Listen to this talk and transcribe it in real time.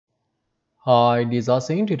Hi, this is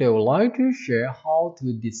Asin. Today I would like to share how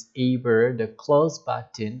to disable the close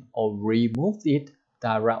button or remove it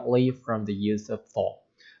directly from the user form.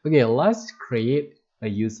 Okay, let's create a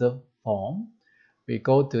user form. We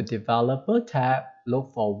go to Developer tab,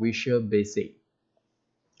 look for Visual Basic.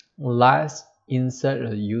 Let's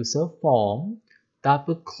insert a user form.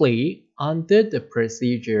 Double click under the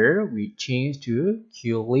procedure. We change to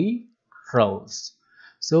QueryClose.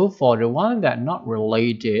 So for the one that not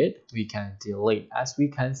related, we can delete. As we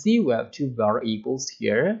can see, we have two variables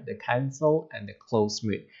here, the cancel and the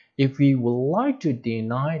CloseMode. If we would like to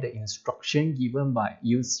deny the instruction given by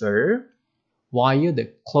user via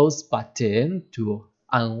the close button to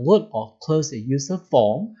unload or close the user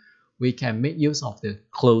form, we can make use of the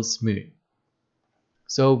CloseMode.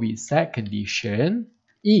 So we set condition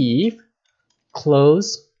if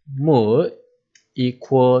CloseMode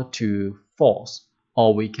equal to false,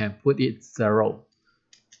 or we can put it 0.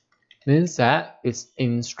 Means that it's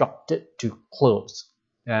instructed to close,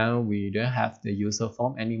 and we don't have the user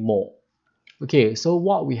form anymore. Okay, so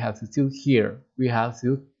what we have to do here, we have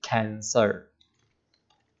to cancel.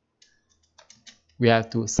 We have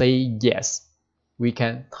to say yes. We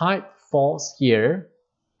can type false here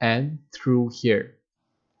and true here.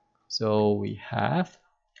 So we have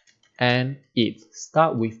and if.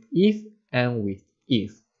 Start with if and with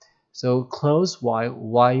if. So close via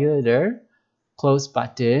the close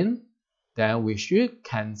button, then we should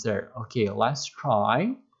cancel. Okay, let's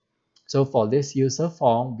try. So for this user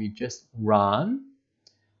form, we just run.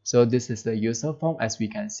 So this is the user form. As we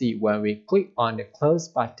can see, when we click on the close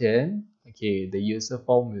button, okay, the user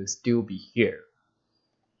form will still be here.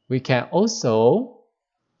 We can also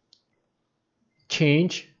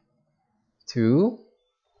change to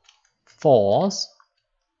false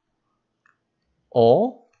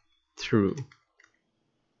or true.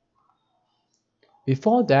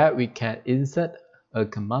 Before that, we can insert a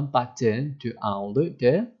command button to unload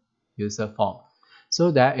the user form,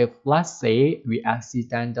 so that if, let's say, we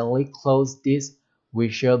accidentally close this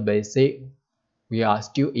Visual Basic, we are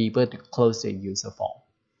still able to close the user form.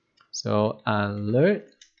 So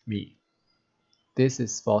alert me. This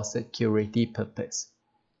is for security purpose.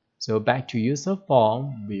 So back to user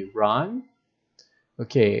form, we run.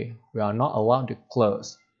 Okay, we are not allowed to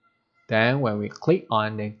close. Then when we click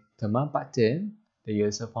on the command button, the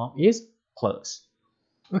user form is closed.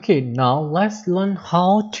 Okay, now let's learn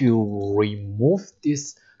how to remove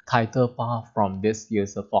this title bar from this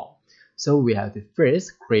user form. So we have to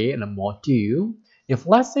first create a module. If,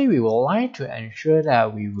 let's say, we would like to ensure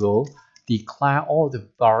that we will declare all the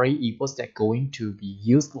variables that are going to be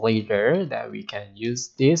used later, that we can use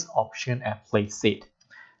this option explicit.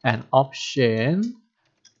 And option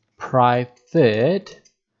private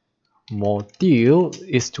module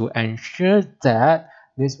is to ensure that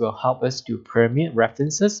this will help us to permit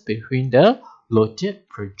references between the loaded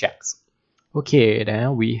projects. Okay,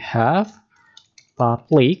 then we have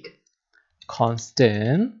public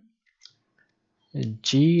constant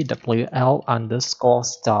GWL underscore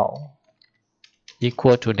style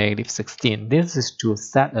equal to -16. This is to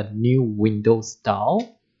set a new window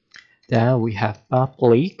style. Then we have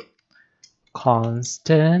public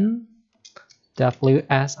constant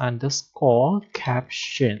WS underscore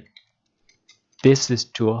caption. This is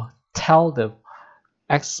to tell the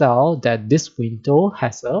Excel that this window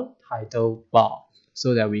has a title bar,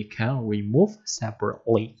 so that we can remove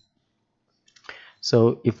separately.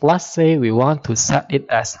 So if, let's say, we want to set it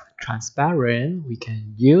as transparent, we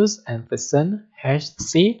can use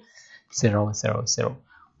 $#C000.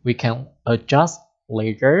 We can adjust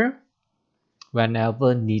later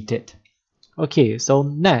whenever needed. Okay, so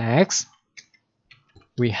next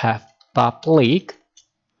we have public.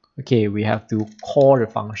 Okay, we have to call the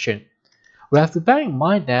function. We have to bear in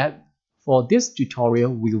mind that for this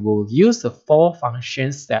tutorial, we will use the 4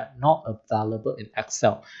 functions that are not available in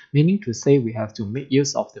Excel, meaning to say we have to make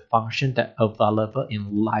use of the function that are available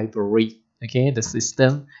in library, okay, the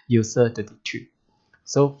system user 32.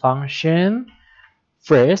 So function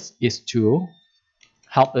first is to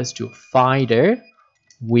help us to find the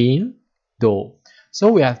window. So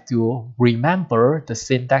we have to remember the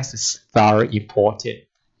syntax is very important,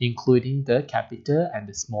 including the capital and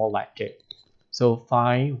the small letter. So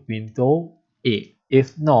find window A.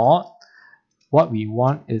 If not, what we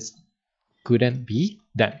want is couldn't be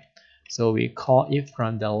done. So we call it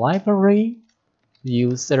from the library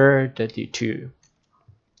user 32.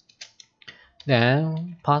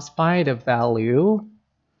 Then pass by the value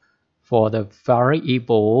for the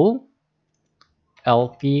variable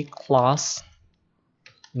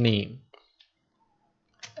lpclassname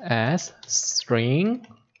as string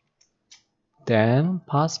Then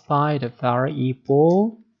pass by the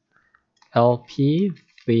variable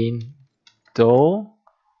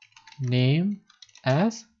lpwindowname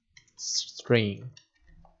as string.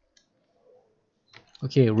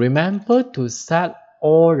 Okay, remember to set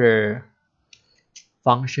all the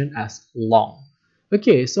function as long.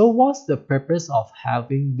 Okay, so what's the purpose of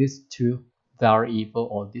having these two variable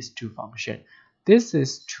or these two functions? This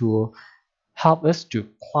is to help us to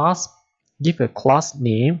give a class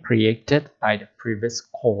name created by the previous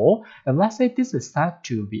call. And let's say this is set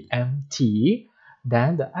to be empty,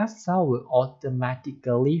 then the Excel will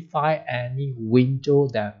automatically find any window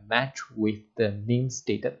that match with the name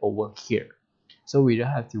stated over here. So we don't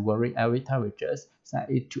have to worry every time. We just set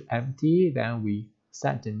it to empty, then we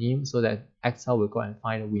set the name so that Excel will go and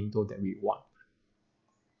find a window that we want.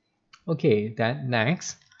 Okay, then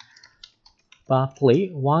next, public,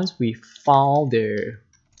 once we found the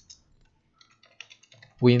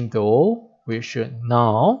window, we should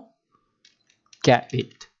now get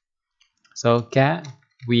it. So get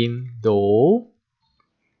window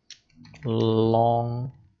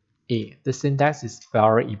long A. The syntax is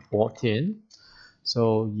very important.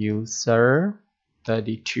 So user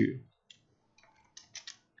 32.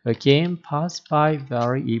 Again, pass by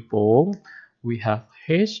variable, we have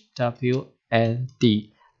hWnd.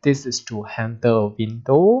 This is to handle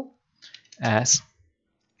window as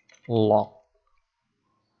long.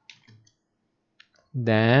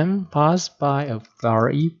 Then pass by a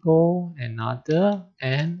variable, another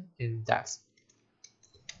nIndex.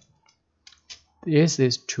 This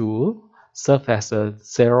is to serve as a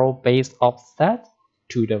zero-based offset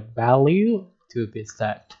to the value to be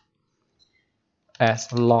set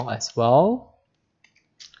as long as well.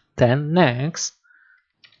 Then next,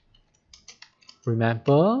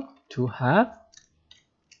 remember to have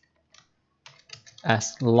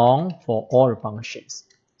as long for all the functions.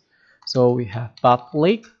 So we have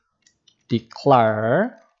public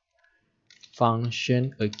declare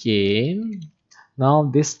function again. Now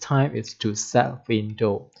this time it's to set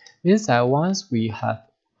window. Means that once we have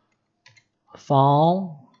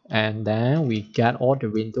found and then we get all the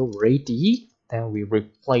window ready, then we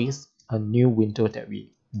replace a new window that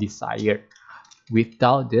we desire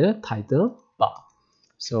without the title bar.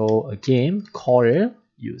 So again, call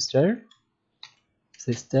user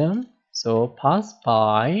system. So pass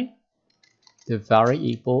by the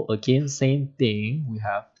variable, again same thing, we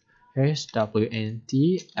have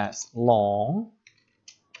hWnd as long.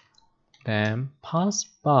 Then pass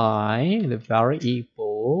by the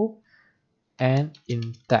variable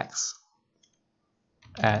nIndex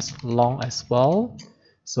as long as well.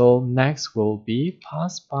 So next will be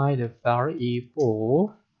pass by the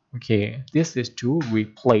variable. Okay, this is to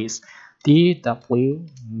replace dwNewLong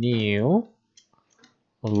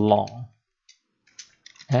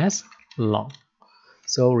as long.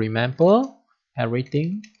 So remember, every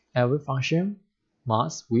function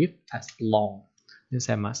must with as long. Means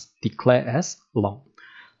I must declare as long.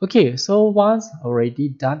 Okay, so once already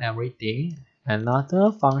done everything,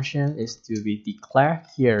 another function is to be declared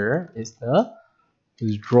here is the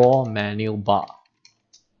draw menu bar.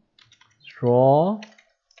 Draw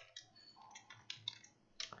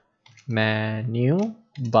menu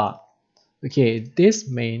bar. Okay, this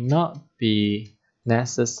may not be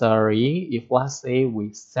necessary if let's say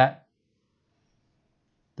we set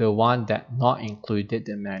the one that not included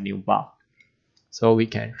the menu bar. So we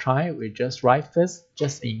can try, we just write first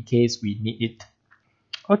just in case we need it.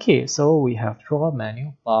 Okay, so we have draw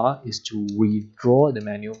menu bar is to redraw the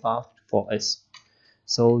menu bar for us.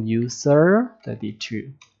 So user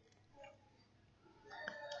 32.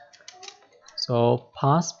 So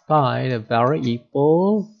pass by the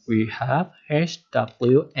variable, we have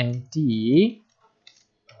hWnd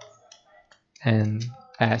and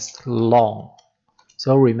as long.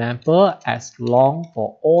 So remember as long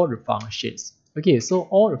for all the functions. Okay, so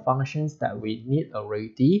all the functions that we need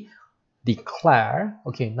already declare.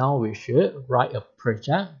 Okay, now we should write a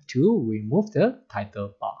project to remove the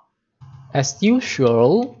title bar. As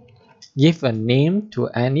usual, give a name to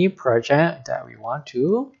any project that we want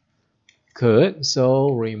to code.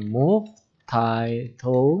 So remove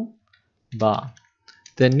title bar.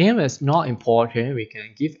 The name is not important. We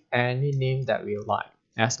can give any name that we like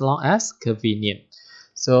as long as convenient.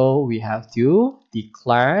 So we have to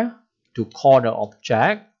declare to call the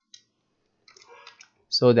object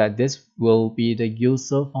so that this will be the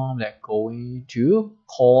user form that going to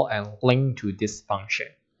call and link to this function.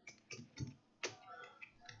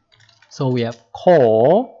 So we have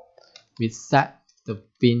call, we set the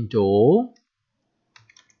window.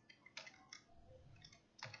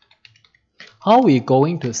 How are we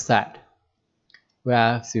going to set? We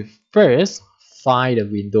have to first find the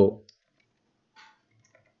window.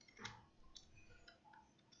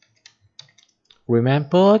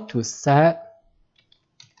 Remember to set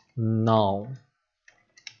null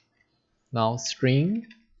string.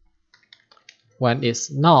 When it's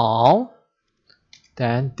null,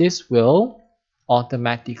 then this will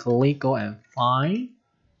automatically go and find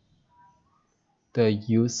the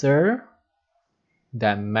user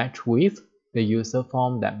that match with the user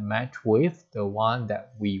form that match with the one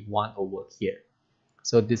that we want over here.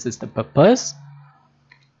 So this is the purpose.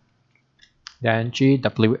 Then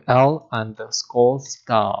GWL underscore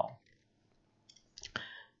style.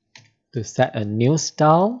 To set a new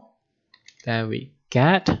style, then we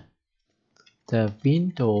get the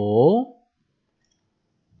window.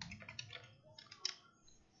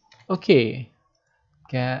 Okay,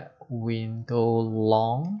 get window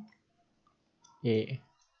long A.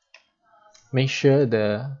 Make sure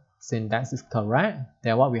the syntax is correct.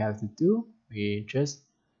 Then what we have to do, we just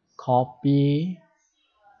copy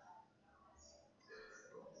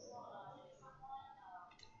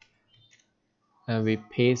and we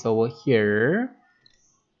paste over here.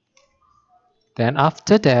 Then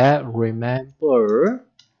after that, remember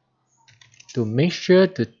to make sure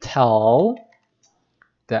to tell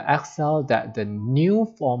the Excel that the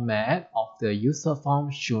new format of the user form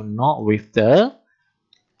should not with the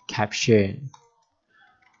caption.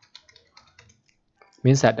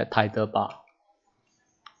 Means at the title bar.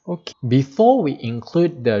 Okay. Before we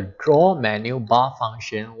include the draw menu bar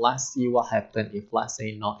function, let's see what happens if let's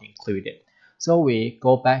say not included. So we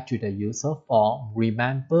go back to the user form.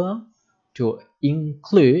 Remember to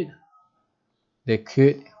include the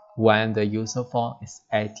code when the user form is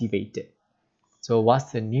activated. So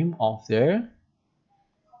what's the name of the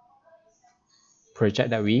project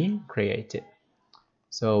that we created?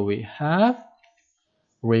 So we have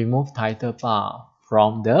remove title bar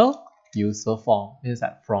from the user form. Means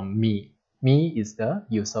that from me. Me is the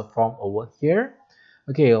user form over here.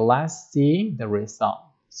 Okay, let's see the result.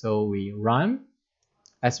 So we run.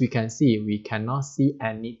 As we can see, we cannot see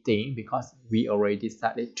anything because we already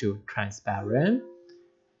set it to transparent.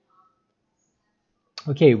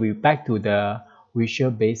 Okay, we back to the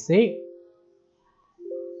Visual Basic.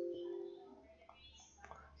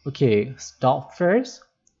 Okay, stop first.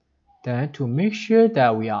 Then to make sure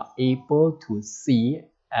that we are able to see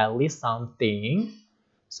at least something,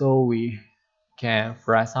 so we can,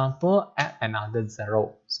 for example, add another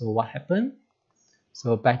 0. So what happened?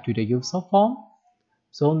 So back to the user form.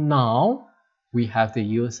 So now we have the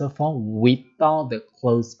user form without the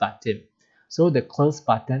close button. So the close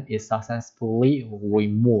button is successfully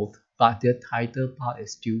removed, but the title part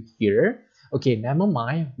is still here. Okay, never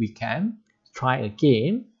mind, we can try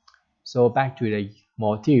again. So back to the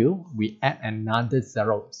module, we add another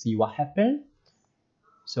 0. See what happened?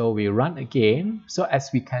 So we run again. So as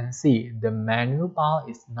we can see, the menu bar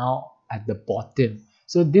is now at the bottom.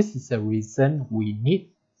 So this is the reason we need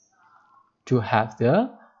to have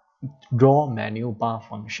the draw menu bar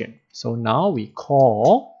function. So now we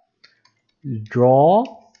call draw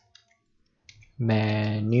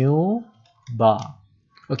menu bar.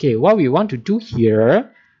 Okay, what we want to do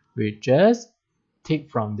here, we just take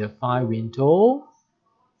from the file window.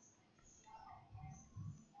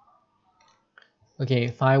 Okay,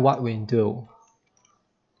 find what window?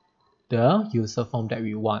 The user form that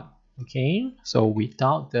we want. Okay, so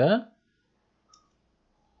without the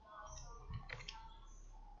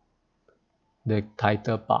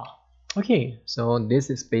title bar. Okay, so this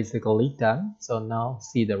is basically done. So now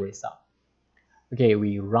see the result. Okay,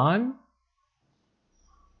 we run.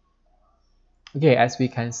 Okay, as we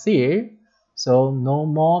can see, so no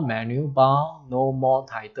more menu bar, no more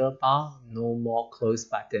title bar, no more close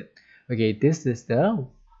button. Okay, this is the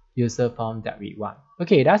user form that we want.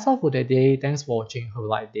 Okay, that's all for today. Thanks for watching. Hope you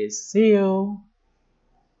like this. See you.